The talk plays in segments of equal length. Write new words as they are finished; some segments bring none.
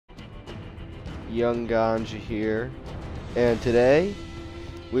Young Ganja here, and today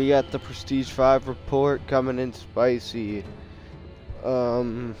we got the Prestige 5 report coming in spicy.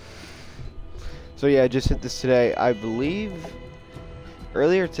 So yeah, I just hit this today. I believe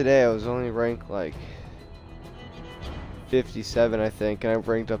earlier today I was only ranked like 57, I think, and I've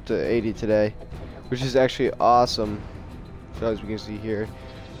ranked up to 80 today, which is actually awesome. So as we can see here,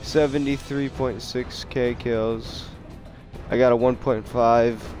 73.6k kills. I got a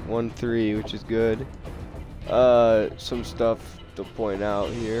 1.513, which is good. Some stuff to point out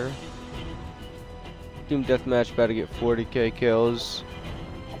here. Team Deathmatch about to get 40k kills.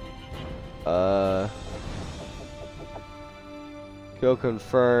 Kill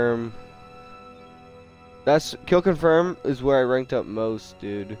confirm. Kill confirm is where I ranked up most,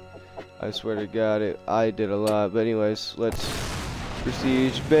 dude. I swear to God, I did a lot. But anyways, let's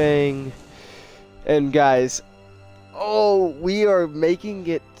Prestige bang. And guys, oh, we are making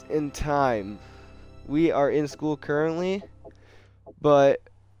it in time. We are in school currently, but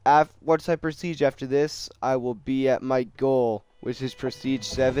once I Prestige after this, I will be at my goal, which is Prestige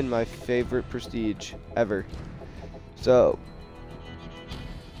 7, my favorite Prestige ever. So,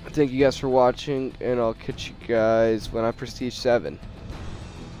 thank you guys for watching, and I'll catch you guys when I Prestige 7.